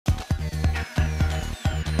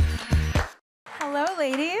Hello,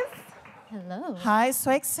 ladies. Hello. Hi,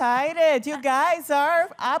 so excited. You guys are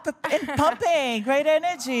up and pumping. Great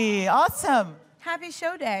energy. Awesome. Happy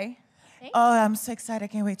show day. Oh, I'm so excited. I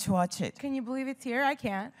can't wait to watch it. Can you believe it's here? I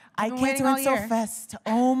can't. I I've been can't waiting do all it so year. fast.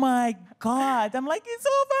 Oh my God. I'm like, it's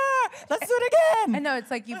over. Let's do it again. I know,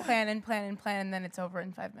 it's like you plan and plan and plan, and then it's over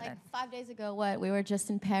in 5 minutes. Like 5 days ago, we were just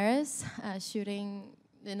in Paris shooting.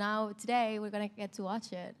 And now today we're gonna get to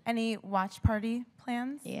watch it. Any watch party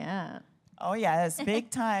plans? Yeah. Oh yes, big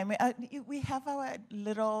time. We have our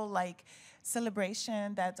little like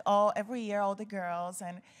celebration that every year all the girls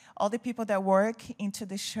and all the people that work into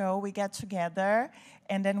the show, we get together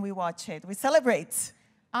and then we watch it. We celebrate.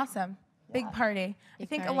 Awesome. Big party. I Big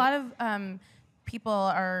think party. a lot of people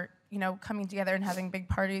are, coming together and having big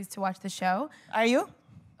parties to watch the show. Are you?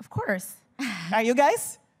 Of course. Are you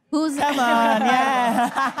guys? Who's Come on,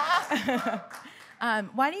 yeah.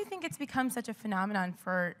 Why do you think it's become such a phenomenon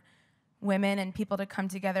for women and people to come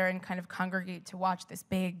together and kind of congregate to watch this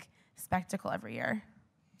big spectacle every year?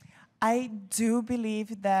 I do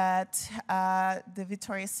believe that the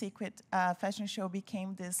Victoria's Secret fashion show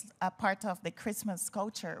became this part of the Christmas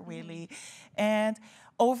culture, really. And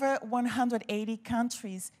over 180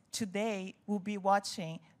 countries today will be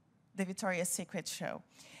watching the Victoria's Secret show.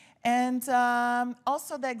 And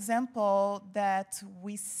also the example that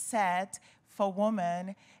we set for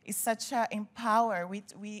women is such a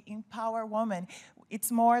we empower women.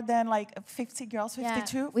 It's more than like 50 girls,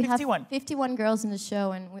 52, we 51. have 51 girls in the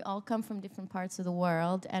show, and we all come from different parts of the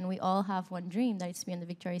world, and we all have one dream, that is to be in the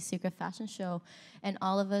Victoria's Secret fashion show. And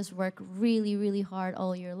all of us work really, really hard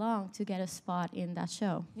all year long to get a spot in that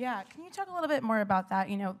show. Yeah, can you talk a little bit more about that?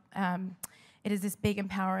 It is this big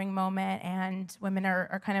empowering moment, and women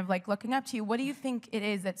are kind of like looking up to you. What do you think it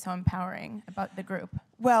is that's so empowering about the group?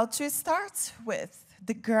 Well, to start with,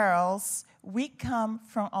 the girls, we come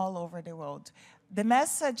from all over the world. The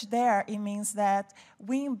message there, it means that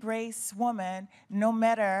we embrace women no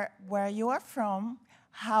matter where you are from,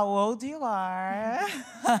 how old you are,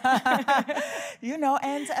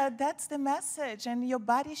 and that's the message, and your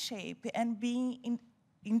body shape, and being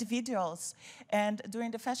individuals. And during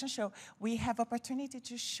the fashion show, we have opportunity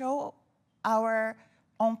to show our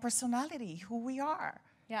own personality, who we are.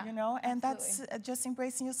 Yeah, and absolutely. that's just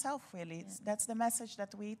embracing yourself, really. Yeah. That's the message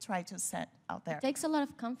that we try to send out there. It takes a lot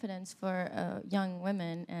of confidence for young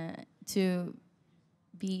women to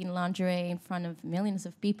be in lingerie in front of millions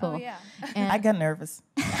of people. Oh, yeah. And I get nervous.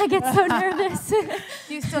 I get so nervous.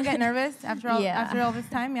 Do you still get nervous after all this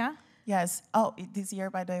time, yeah? Yes. Oh, this year,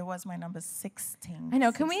 by the way, was my number 16. I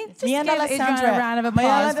know. Can we just Me give and Adriana a round of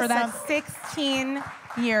applause for that Alessandra.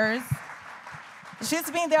 16 years?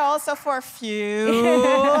 She's been there also for a few.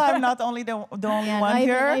 I'm not only the only one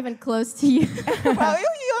here. Not even close to you. Well,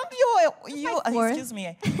 you fourth. excuse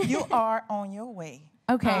me. You are on your way.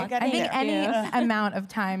 Okay, Oh, I think there. any amount of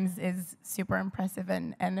times is super impressive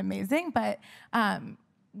and amazing, but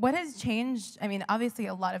what has changed? I mean, obviously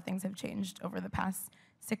a lot of things have changed over the past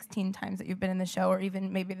 16 times that you've been in the show, or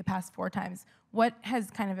even maybe the past 4 times. What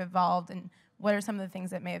has kind of evolved, and what are some of the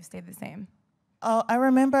things that may have stayed the same? Oh, I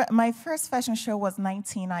remember my first fashion show was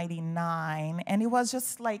 1999, and it was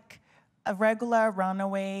just like a regular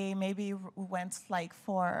runaway. Maybe we went like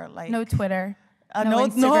for like No Twitter. no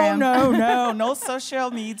Instagram. no social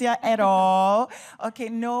media at all. Okay,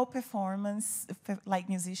 no performance, like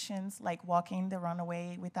musicians like walking the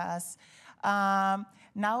runaway with us.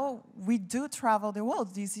 Now we do travel the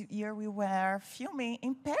world. This year we were filming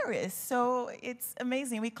in Paris, so it's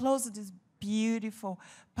amazing. We closed this beautiful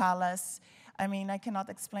palace. I mean, I cannot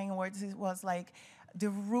explain in words. It was like the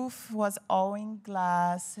roof was all in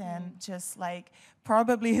glass and just like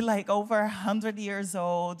probably like over 100 years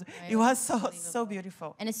old. Right. It was so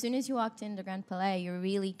beautiful. And as soon as you walked in the Grand Palais, you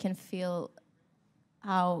really can feel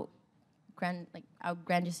how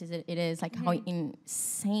grandiose it is, like how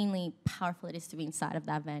insanely powerful it is to be inside of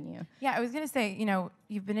that venue. Yeah, I was gonna say,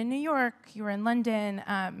 you've been in New York, you were in London.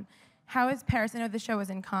 How is Paris? I know the show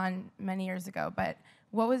was in Cannes many years ago, but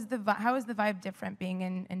how was the vibe different being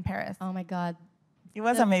in Paris? Oh my God. It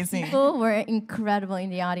was amazing. People were incredible in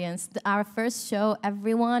the audience. Our first show,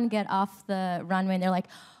 everyone get off the runway and they're like,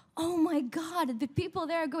 oh my God, the people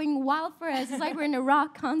there are going wild for us. It's like we're in a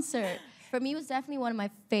rock concert. For me, it was definitely one of my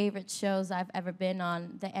favorite shows I've ever been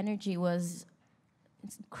on. The energy was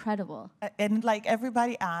incredible. And like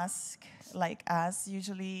everybody asks, like us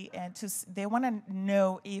usually, and they want to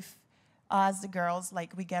know if us, the girls,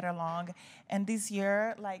 like we get along. And this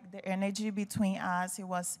year, like the energy between us, it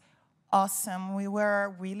was awesome. We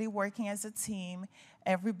were really working as a team.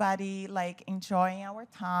 Everybody like enjoying our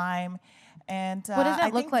time. And what does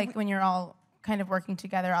that look like when you're all kind of working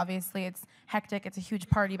together? Obviously, it's hectic. It's a huge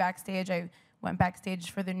party backstage. I went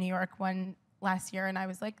backstage for the New York one last year, and I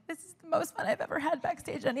was like, this is the most fun I've ever had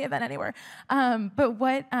backstage any event anywhere. But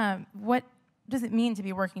what does it mean to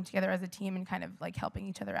be working together as a team and kind of like helping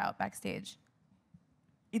each other out backstage?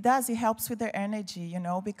 It does. It helps with their energy, you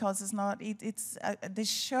know, because it's not. It's the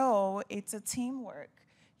show. It's a teamwork.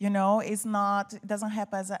 You know, it's not. It doesn't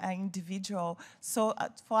happen as an individual. So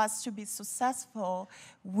for us to be successful,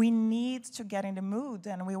 we need to get in the mood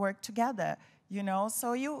and we work together. You know,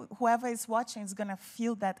 so whoever is watching is gonna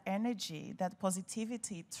feel that energy, that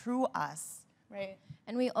positivity through us. Right.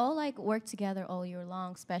 And we all like work together all year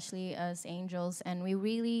long, especially as angels, and we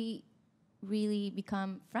really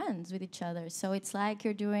become friends with each other. So it's like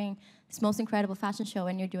you're doing this most incredible fashion show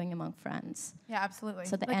and you're doing among friends. Yeah, absolutely.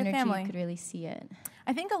 So the like energy, a family. you could really see it.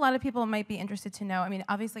 I think a lot of people might be interested to know, I mean,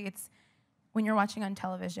 obviously it's, when you're watching on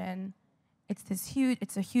television,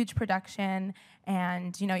 it's a huge production,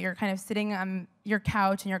 and you know, you're kind of sitting on your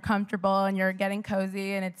couch and you're comfortable and you're getting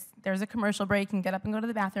cozy, and there's a commercial break, you can get up and go to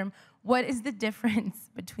the bathroom. What is the difference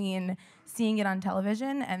between seeing it on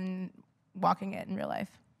television and walking it in real life?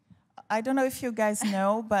 I don't know if you guys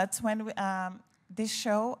know, but when this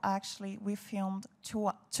show, actually, we filmed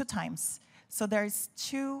two times. So there's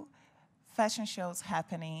 2 fashion shows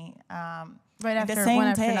happening Right after, the same one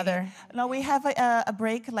after day. another. No, we have a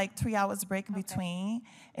break, like 3 hours break in between,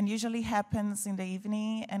 and usually happens in the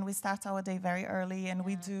evening, and we start our day very early, and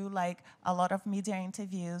we do like a lot of media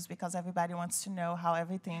interviews because everybody wants to know how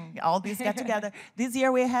all these get together. This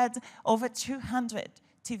year we had over 200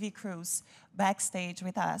 TV crews backstage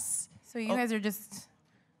with us. So you guys are just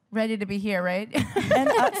ready to be here, right?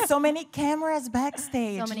 And so many cameras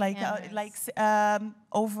backstage, So many cameras.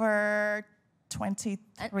 Over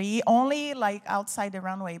 23, only like outside the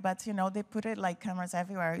runway. But you know, they put it like cameras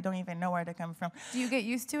everywhere. You don't even know where they come from. Do you get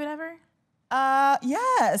used to it ever?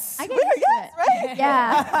 Yes. I get used to it. Right.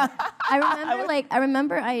 Yeah. I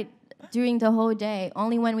remember during the whole day,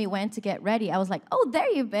 only when we went to get ready, I was like, oh,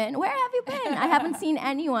 there you've been. Where have you been? I haven't seen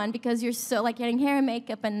anyone, because you're so like getting hair and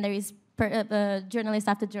makeup, and there is journalist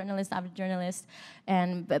after journalist after journalist.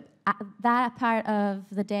 But that part of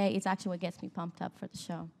the day is actually what gets me pumped up for the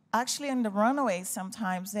show. Actually, in the runway,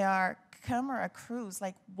 sometimes there are camera crews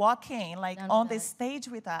like walking like on the stage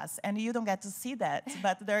with us, and you don't get to see that,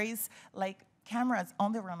 but there is like cameras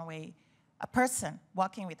on the runway, a person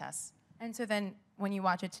walking with us. And so then when you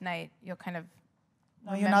watch it tonight, you'll kind of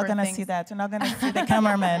No, you're not gonna see that. You're not gonna see the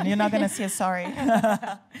cameraman. You're not gonna see it. Sorry.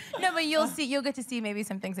 No, but you'll get to see maybe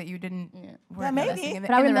some things that you didn't. Yeah, maybe. In the,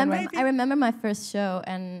 But I I remember my first show,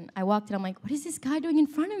 and I walked in. I'm like, what is this guy doing in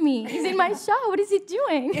front of me? He's in my show. What is he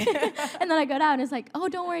doing? And then I got out, and it's like, oh,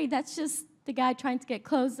 don't worry, that's just the guy trying to get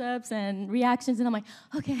close-ups and reactions. And I'm like,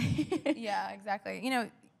 okay. Yeah, exactly. You know,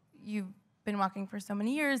 you've been walking for so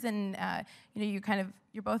many years, and you know,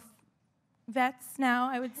 you're both vets now,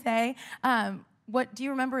 I would say. What do you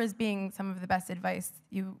remember as being some of the best advice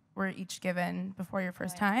you were each given before your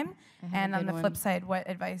first time? And on the flip side, what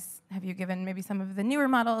advice have you given maybe some of the newer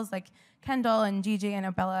models like Kendall and Gigi? I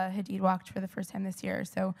know Bella Hadid walked for the first time this year.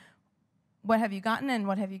 So what have you gotten and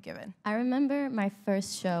what have you given? I remember my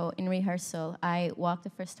first show in rehearsal. I walked the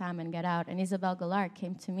first time and got out, and Isabelle Gallard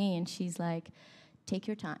came to me, and she's like, take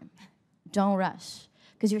your time. Don't rush.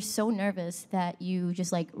 Because you're so nervous that you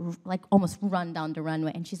just like almost run down the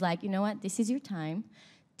runway. And she's like, you know what? This is your time.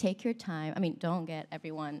 Take your time. I mean, don't get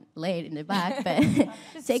everyone laid in the back, but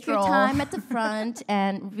take your time at the front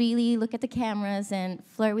and really look at the cameras and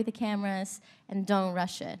flirt with the cameras and don't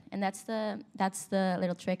rush it. And that's the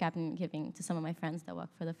little trick I've been giving to some of my friends that walk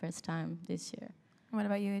for the first time this year. What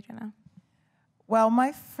about you, Adriana? Well,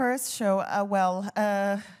 my first show,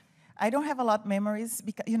 I don't have a lot of memories,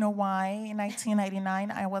 because you know why? In 1999,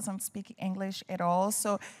 I wasn't speaking English at all.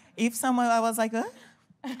 So if I was like,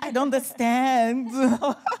 I don't understand.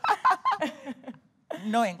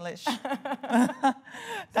 No English. So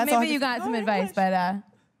maybe you got some advice, but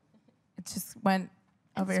it just went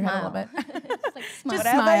over your head a little bit. Just like smile. Just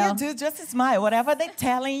Whatever smile. you do, just smile. Whatever they're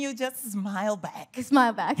telling you, just smile back.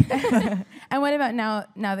 Smile back. And what about now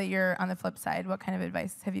that you're on the flip side, what kind of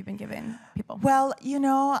advice have you been giving people? Well, you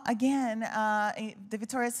know, again, the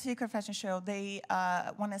Victoria's Secret fashion show, they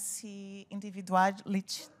want to see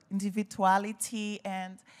individuality,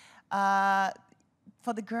 and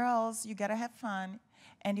for the girls, you gotta have fun,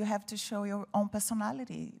 and you have to show your own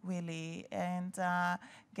personality, really, and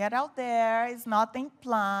get out there. It's nothing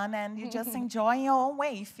planned, and you just enjoy your own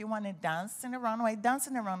way. If you want to dance in the runway, dance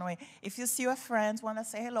in the runway. If you see your friends, want to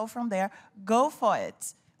say hello from there, go for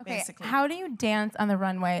it. Okay, basically. how do you dance on the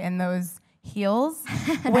runway in those heels.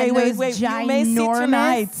 Wait. You may see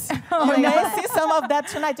tonight. Oh You my may God. see some of that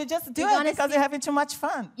tonight. You just do You're it gonna because see- you're having too much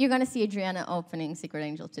fun. You're gonna see Adriana opening Secret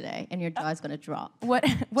Angel today, and your jaw is gonna drop. What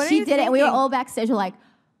are She you did it. We were thinking? all backstage. We're like,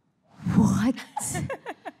 what?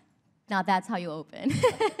 Now that's how you open.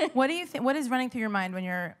 What do you think? What is running through your mind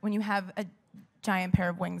when you have a giant pair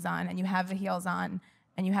of wings on and you have the heels on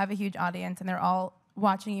and you have a huge audience and they're all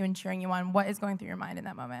watching you and cheering you on? What is going through your mind in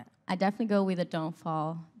that moment? I definitely go with a don't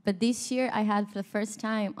fall. But this year, I had for the first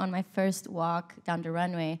time on my first walk down the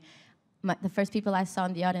runway, the first people I saw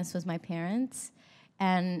in the audience was my parents.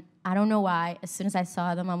 And I don't know why, as soon as I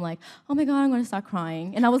saw them, I'm like, oh my God, I'm gonna start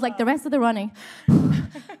crying. And I was like, the rest of the running,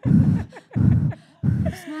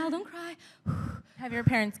 smile, don't cry. Have your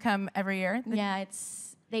parents come every year? Yeah,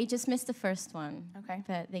 they just missed the first one. Okay.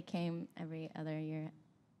 But they came every other year.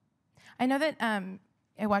 I know that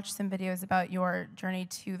I watched some videos about your journey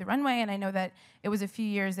to the runway, and I know that it was a few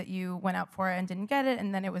years that you went out for it and didn't get it,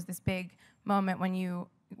 and then it was this big moment when you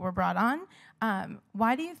were brought on.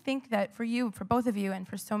 Why do you think that for you, for both of you, and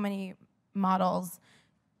for so many models,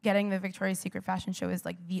 getting the Victoria's Secret fashion show is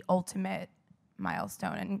like the ultimate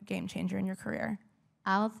milestone and game changer in your career?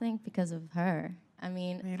 I'll think because of her. I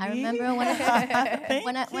mean, I Really? remember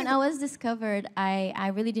when I was discovered,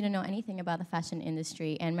 I really didn't know anything about the fashion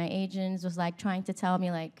industry, and my agents was like trying to tell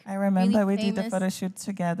me like. I remember really we did the famous- photo shoot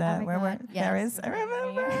together. Oh my Where were God, yes. Paris? I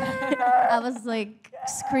remember. I was like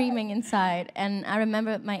screaming inside, and I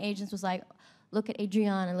remember my agents was like, "Look at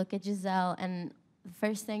Adriana, look at Giselle," and the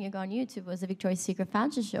first thing you go on YouTube was the Victoria's Secret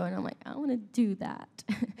fashion show, and I'm like, I want to do that.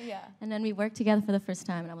 Yeah. And then we worked together for the first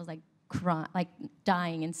time, and I was like. Like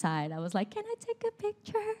dying inside. I was like, can I take a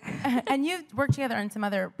picture? And you've worked together on some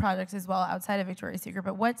other projects as well outside of Victoria's Secret,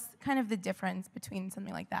 but what's kind of the difference between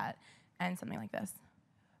something like that and something like this?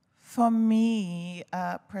 For me,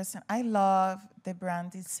 I love the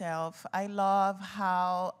brand itself. I love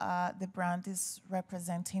how the brand is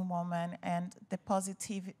representing women and the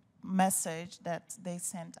positive message that they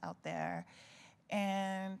sent out there.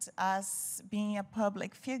 And as being a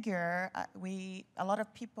public figure, a lot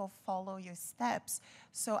of people follow your steps.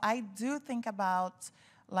 So I do think about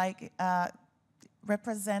like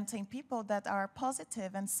representing people that are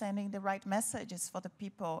positive and sending the right messages for the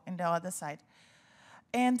people in the other side.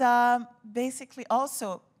 And basically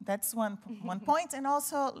also, that's one point. And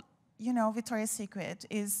also, you know, Victoria's Secret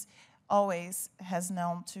always has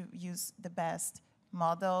known to use the best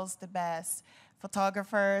models, the best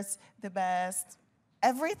photographers, the best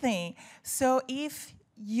everything. So if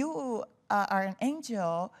you are an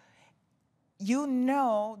angel, you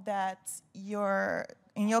know that in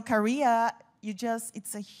your career,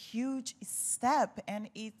 it's a huge step, and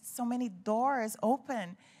it's so many doors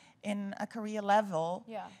open in a career level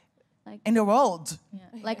in the world.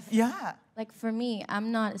 Yeah. Like for me,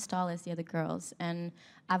 I'm not as tall as the other girls, and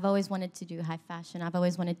I've always wanted to do high fashion. I've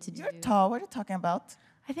always wanted to do. You're tall. What are you talking about?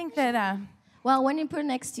 I think that Well, when you put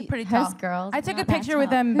next to pretty her tall. girls, I took a not that picture with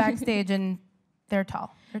tall. them backstage, and they're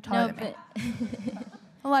tall. They're taller No, than me. but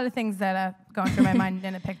A lot of things that going through my mind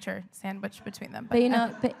in a picture sandwiched between them. but you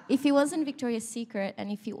know, but if it wasn't Victoria's Secret,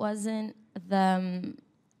 and if it wasn't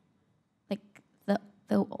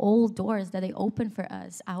the old doors that they opened for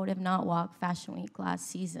us, I would have not walked Fashion Week last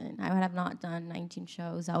season. I would have not done 19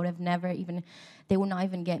 shows. I would have never even. They would not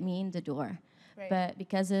even get me in the door. Right. But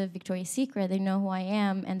because of Victoria's Secret, they know who I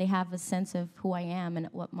am, and they have a sense of who I am and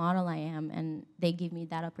what model I am, and they give me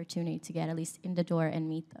that opportunity to get at least in the door and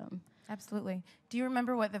meet them. Absolutely. Do you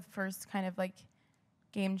remember what the first kind of like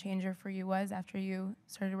game changer for you was after you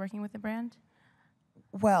started working with the brand?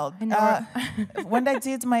 Well, I know when I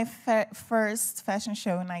did my first fashion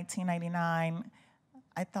show in 1999,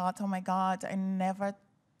 I thought, oh my God, I never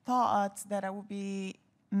thought that I would be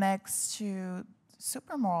next to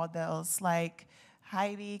supermodels like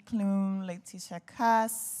Heidi Klum, Leticia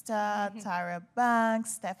Casta, Tyra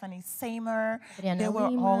Banks, Stephanie Seymour. Adriana They were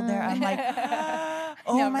Lima. all there. I'm like,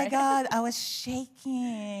 oh Yeah, my right. God, I was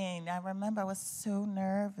shaking. I remember I was so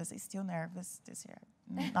nervous. I'm still nervous this year.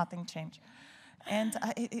 Nothing changed. And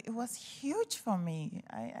it was huge for me.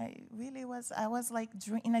 I really was. I was like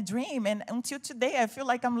in a dream. And until today, I feel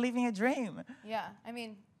like I'm living a dream. Yeah, I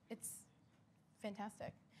mean, it's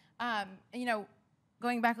fantastic. You know,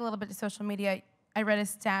 going back a little bit to social media, I read a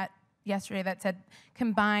stat yesterday that said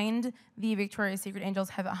combined, the Victoria's Secret Angels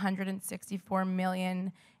have 164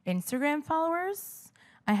 million Instagram followers.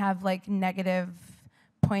 I have like negative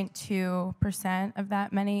 0.2% of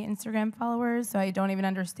that many Instagram followers, so I don't even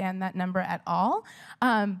understand that number at all.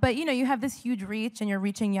 But you know, you have this huge reach, and you're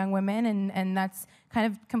reaching young women, and that's kind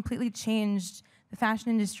of completely changed the fashion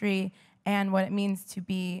industry. and what it means to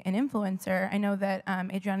be an influencer. I know that,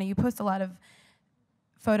 Adriana, you post a lot of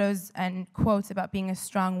photos and quotes about being a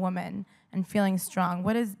strong woman and feeling strong.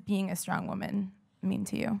 What does being a strong woman mean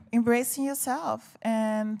to you? Embracing yourself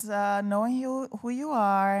and knowing who you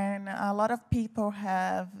are. And a lot of people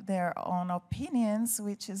have their own opinions,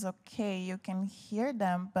 which is okay. You can hear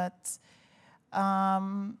them, but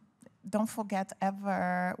don't forget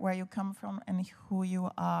ever where you come from and who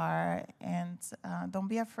you are. And don't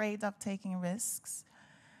be afraid of taking risks.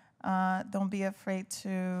 Don't be afraid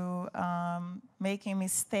to making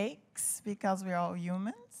mistakes, because we're all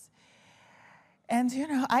humans. And, you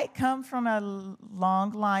know, I come from a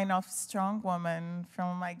long line of strong women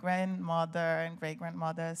from my grandmother and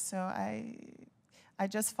great-grandmother, so I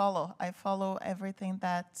just follow. I follow everything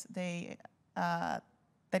that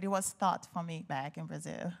that it was taught for me back in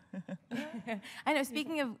Brazil. I know,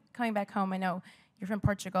 speaking of coming back home, I know you're from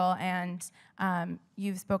Portugal, and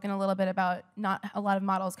you've spoken a little bit about not a lot of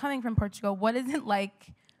models coming from Portugal. What is it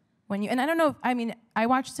like when you, and I don't know, if, I mean, I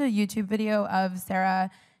watched a YouTube video of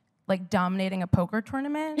Sara like dominating a poker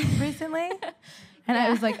tournament recently. And I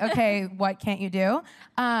was like, okay, what can't you do?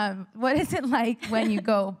 What is it like when you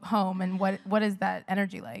go home, and what is that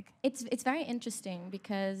energy like? It's very interesting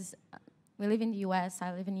because we live in the U.S.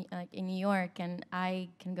 I live in New York, and I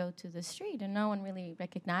can go to the street and no one really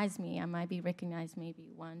recognizes me. I might be recognized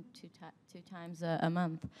maybe two times a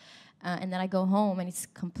month, and then I go home and it's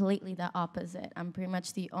completely the opposite. I'm pretty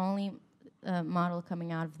much the only model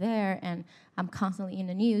coming out of there, and I'm constantly in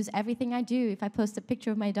the news. Everything I do, if I post a picture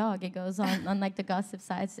of my dog, it goes on like the gossip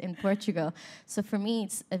sites in Portugal. So for me,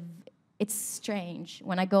 it's strange.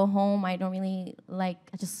 When I go home, I don't really like,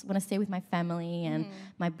 I just want to stay with my family and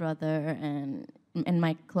my brother and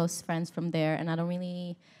my close friends from there, and I don't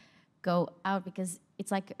really go out because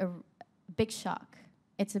it's like a big shock.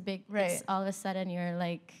 It's a big, it's all of a sudden you're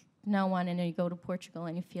like no one, and then you go to Portugal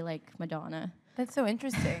and you feel like Madonna. That's so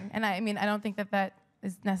interesting. And I mean, I don't think that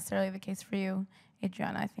is necessarily the case for you,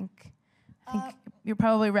 Adriana. I think you're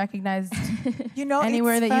probably recognized you know,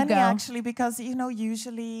 anywhere it's that funny, you go. actually, because, you know,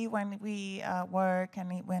 usually when we work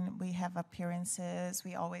and when we have appearances,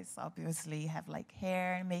 we always obviously have like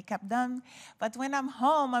hair and makeup done. But when I'm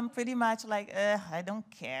home, I'm pretty much like, I don't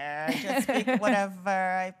care. Just pick whatever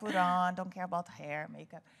I put on. Don't care about hair,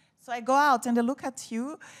 makeup. So I go out and they look at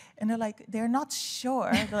you and they're like, they're not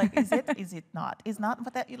sure. They're like, is it not? It's not,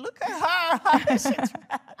 but that you look at her.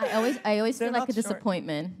 I always feel like a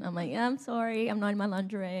disappointment. I'm like, yeah, I'm sorry, I'm not in my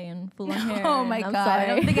lingerie and full on hair. Oh my I'm God, sorry. I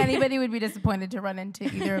don't think anybody would be disappointed to run into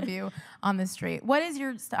either of you on the street. What is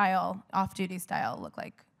your style, off-duty style, look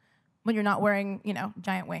like when you're not wearing, you know,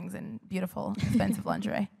 giant wings and beautiful, expensive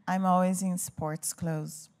lingerie? I'm always in sports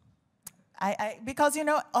clothes. Because, you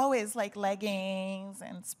know, always like leggings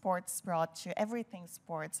and sports bra, everything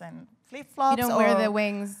sports and flip-flops. You don't wear the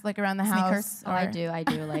wings like around the house? Oh, I do.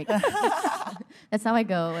 Like, that's how I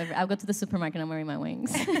go. I'll go to the supermarket and I'm wearing my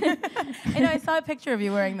wings. I know, I saw a picture of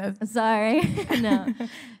you wearing those. Sorry.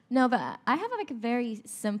 No, but I have like a very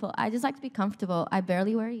simple, I just like to be comfortable. I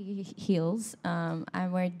barely wear heels. I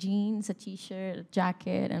wear jeans, a t-shirt, a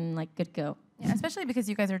jacket, and like good go. Yeah, especially because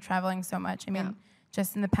you guys are traveling so much. I mean,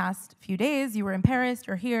 just in the past few days, you were in Paris,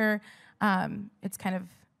 you're here. It's kind of,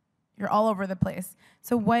 you're all over the place.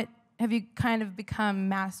 So what, have you kind of become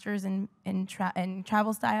masters in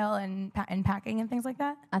travel style and packing and things like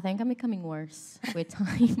that? I think I'm becoming worse with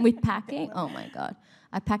time, with packing. Oh my God.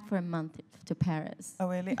 I packed for a month to Paris. Oh,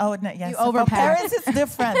 really? Oh, no, yes. You So overpacked. Paris is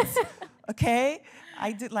different, okay?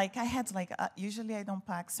 Usually I don't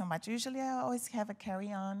pack so much. Usually I always have a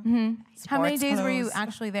carry-on. How many days were you clothes.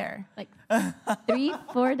 actually there? Like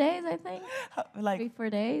 3-4 days, I think. Like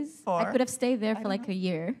 3-4 days. 4. I could have stayed there for like a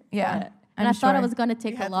year. Yeah. And I thought I sure. was going to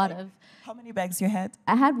take a lot of. How many bags you had?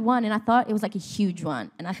 I had one, and I thought it was like a huge one.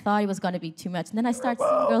 And I thought it was going to be too much. And then I started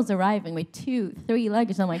seeing girls arriving with 2-3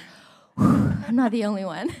 luggage. And I'm like, I'm not the only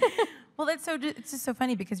one. Well, it's just so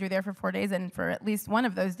funny because you're there for 4 days, and for at least one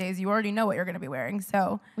of those days, you already know what you're going to be wearing.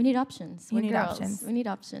 So we need options. We need girls. options. We need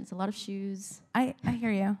options. A lot of shoes. I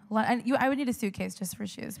hear you. I would need a suitcase just for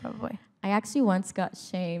shoes, probably. I actually once got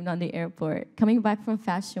shamed on the airport. Coming back from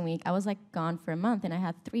Fashion Week, I was like gone for a month, and I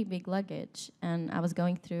had 3 big luggage, and I was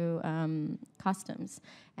going through customs,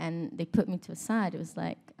 and they put me to a side. It was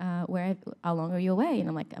like, how long are you away? And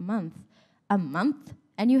I'm like, a month. A month?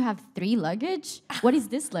 And you have 3 luggage? What is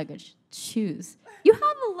this luggage? Shoes. You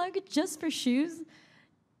have a luggage just for shoes?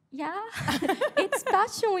 Yeah, it's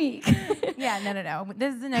Fashion Week. Yeah, no.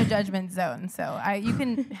 This is a no judgment zone, so you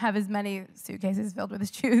can have as many suitcases filled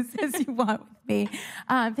with shoes as you want with me.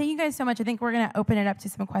 Thank you guys so much. I think we're going to open it up to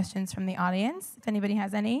some questions from the audience, if anybody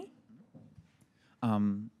has any.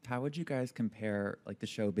 How would you guys compare like the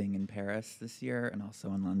show being in Paris this year and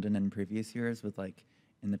also in London in previous years with like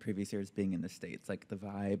in the previous years being in the States, like the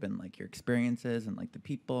vibe and like your experiences and like the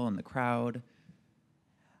people and the crowd?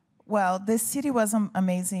 Well, the city was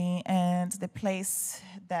amazing, and the place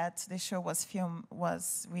that the show was filmed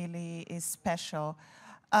was really special.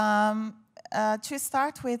 To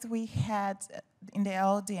start with, we had in the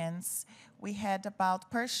audience, we had about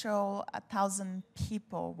per show 1,000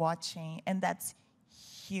 people watching, and that's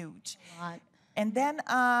huge. A lot. And then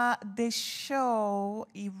the show,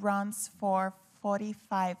 it runs for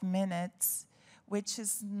 45 minutes, which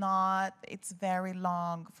is not, it's very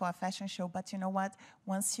long for a fashion show, but you know what?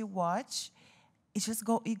 Once you watch,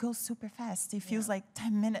 it goes super fast. It feels like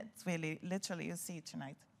 10 minutes, really, literally, you see it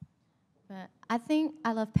tonight. But I think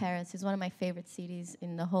I love Paris. It's one of my favorite cities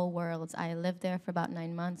in the whole world. I lived there for about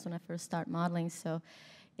 9 months when I first started modeling, so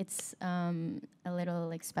it's a little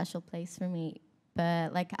like special place for me.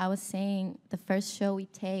 But like I was saying, the first show we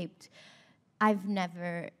taped, I've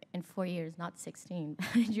never, in 4 years, not 16,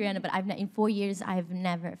 Adriana, but in 4 years, I've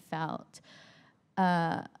never felt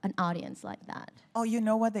an audience like that. Oh, you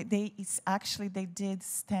know what? They did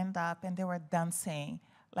stand up and they were dancing.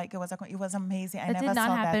 Like it was amazing. I That never did not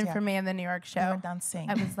saw happen that for me in the New York They were show. dancing.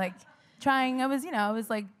 I was like trying. I was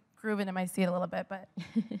like grooving in my seat a little bit, but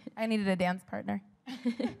I needed a dance partner.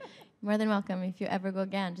 More than welcome. If you ever go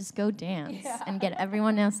again, just go dance and get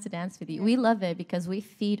everyone else to dance with you. We love it because we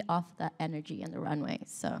feed off that energy on the runway.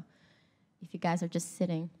 So if you guys are just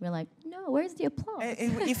sitting, we're like, no, where's the applause?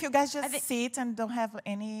 If you guys just sit and don't have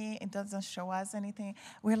any, it doesn't show us anything,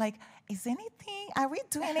 we're like, are we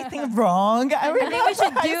doing anything wrong? I think we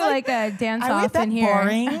should do like a dance Are we off that in here.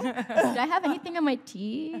 boring? Did I have anything on my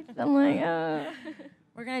teeth? I'm like,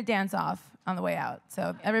 We're gonna dance off on the way out,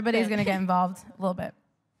 so everybody's gonna get involved a little bit.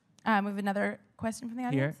 We have another question from the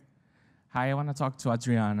audience. Here. Hi, I want to talk to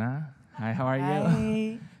Adriana. Hi, how are you?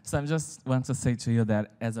 Hi. So I just want to say to you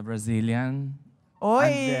that as a Brazilian,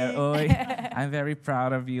 Oi. I'm very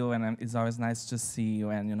proud of you, and it's always nice to see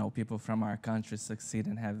you and people from our country succeed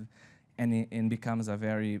and becomes a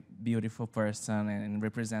very beautiful person and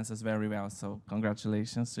represents us very well. So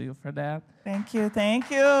congratulations to you for that. Thank you,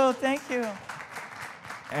 thank you, thank you.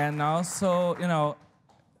 And also,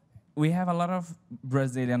 we have a lot of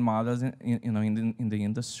Brazilian models in the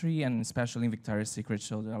industry, and especially in Victoria's Secret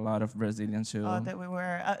show, there are a lot of Brazilians too. Oh, that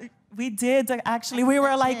we did actually. We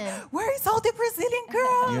were like, where is all the Brazilian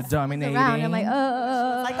girls? You're dominating. around. I'm like,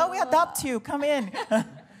 Like, oh, we adopt you. Come in.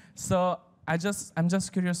 So I'm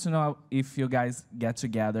just curious to know if you guys get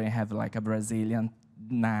together and have like a Brazilian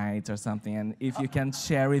night or something, and if you can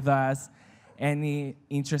share with us any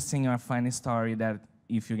interesting or funny story that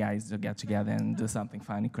if you guys get together and do something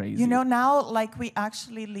funny, crazy. Now, like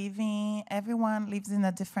everyone lives in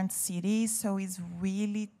a different city, so it's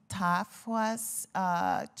really tough for us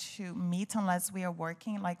to meet unless we are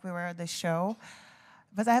working, like we were at the show.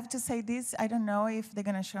 But I have to say this, I don't know if they're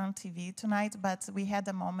gonna show on TV tonight, but we had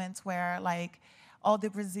a moment where like all the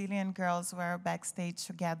Brazilian girls were backstage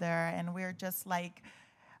together, and we're just like,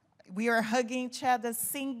 we were hugging each other,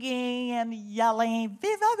 singing and yelling,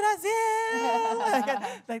 "Viva Brazil!"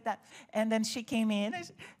 like that. And then she came in, and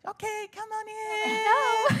okay, come on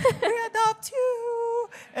in, we adopt you.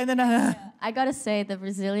 And then I gotta say, the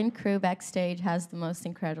Brazilian crew backstage has the most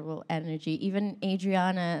incredible energy. Even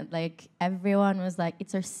Adriana, like everyone was like,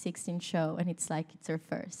 it's her 16th show, and it's like it's her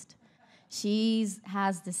first. She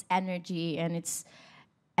has this energy, and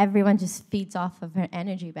everyone just feeds off of her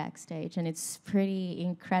energy backstage, and it's pretty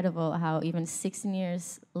incredible how even 16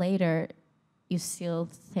 years later, you still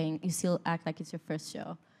act like it's your first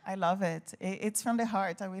show. I love it. It's from the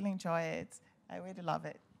heart. I really enjoy it. I really love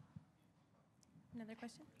it. Another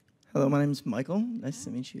question? Hello, my name is Michael. Nice to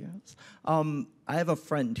meet you guys. I have a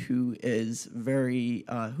friend who is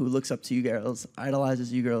who looks up to you girls,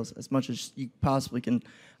 idolizes you girls as much as you possibly can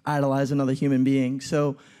idolize another human being.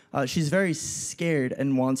 So she's very scared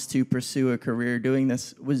and wants to pursue a career doing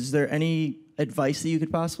this. Was there any advice that you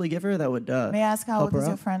could possibly give her that would May I ask how help old her is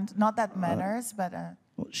your out? friend? Not that matters, but...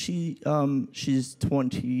 Well, she's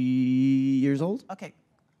 20 years old. Okay.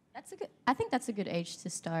 I think that's a good age to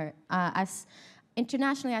start.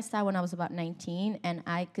 Internationally, I started when I was about 19, and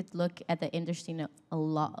I could look at the industry in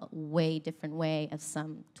a way different way as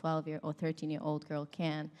some 12-year or 13-year-old girl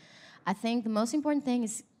can. I think the most important thing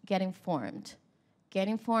is get informed. Get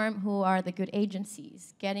informed who are the good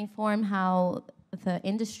agencies. Get informed how the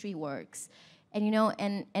industry works. And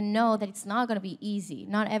and know that it's not going to be easy.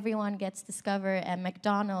 Not everyone gets discovered at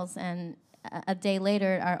McDonald's, and a day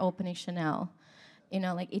later are opening Chanel.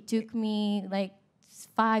 Like it took me like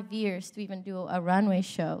 5 years to even do a runway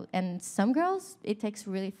show. And some girls, it takes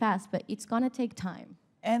really fast, but it's gonna take time.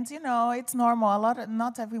 And you know, it's normal.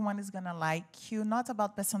 Not everyone is gonna like you. Not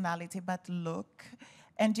about personality, but look.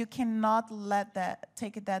 And you cannot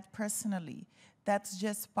take that personally. That's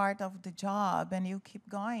just part of the job, and you keep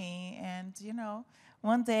going. And you know,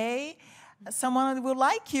 one day someone will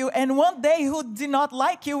like you, and one day who did not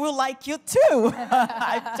like you will like you too.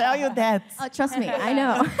 I tell you that. Oh, trust me, I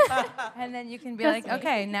know. And then you can be like,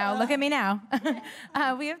 okay, now look at me now.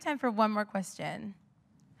 We have time for one more question.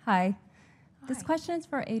 Hi. This question is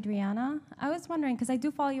for Adriana. I was wondering, because I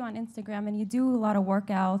do follow you on Instagram, and you do a lot of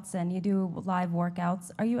workouts, and you do live workouts.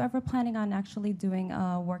 Are you ever planning on actually doing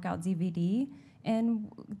a workout DVD?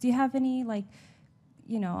 And do you have any, like,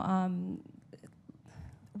 you know...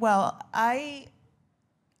 Well, I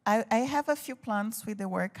have a few plans with the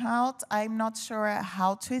workout. I'm not sure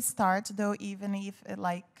how to start, though, even if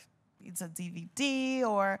it's a DVD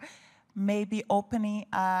or maybe opening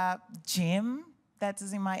a gym that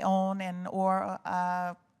is in my own or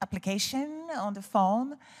application on the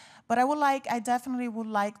phone. But I definitely would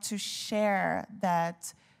like to share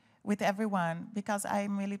that with everyone because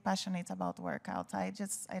I'm really passionate about workout. I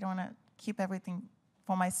don't want to keep everything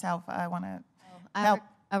for myself. I want to help.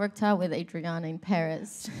 I worked out with Adriana in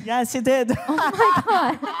Paris. Yes, you did. Oh my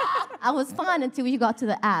God. I was fine until you got to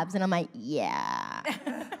the abs, and I'm like, yeah,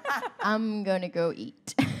 I'm gonna go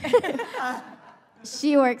eat.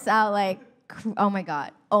 She works out like, oh my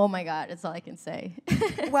God, that's all I can say.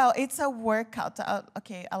 Well, it's a workout.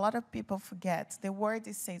 Okay, a lot of people forget. The word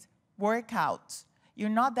says workout. You're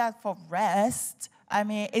not there for rest. I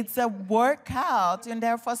mean, it's a workout. You're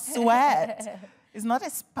there for sweat. It's not a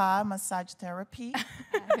spa massage therapy.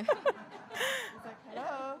 It's like,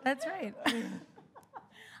 hello. That's right.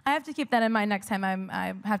 I have to keep that in mind next time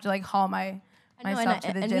I have to like haul myself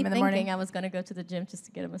to the gym in the morning. I was gonna go to the gym just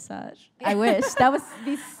to get a massage. I wish that would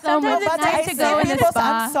be so Sometimes much. it's nice to go in the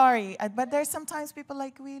spa. I'm sorry, but there's sometimes people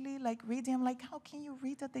really reading. I'm like, how can you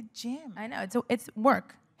read at the gym? I know it's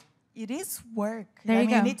work. It is work. There you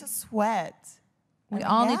go. You need to sweat. We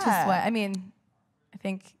all need to sweat. I mean, I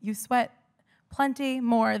think you sweat plenty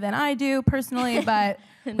more than I do personally, but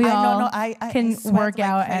we all can work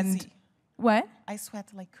out and what? I sweat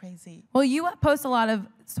like crazy. Well, you post a lot of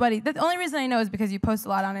sweaty. The only reason I know is because you post a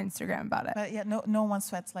lot on Instagram about it. But yeah, no one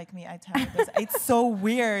sweats like me. I tell you this. It's so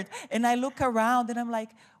weird. And I look around and I'm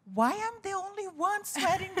like, why am I the only one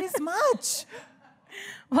sweating this much?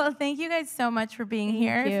 Well, thank you guys so much for being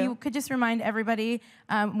here. Thank you. If you could just remind everybody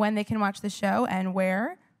when they can watch the show and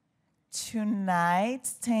where. Tonight,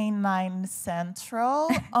 10/9 Central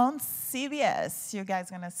on CBS. You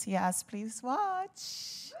guys gonna see us? Please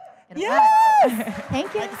watch. Yes!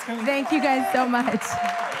 Thank you. Thank you guys so much.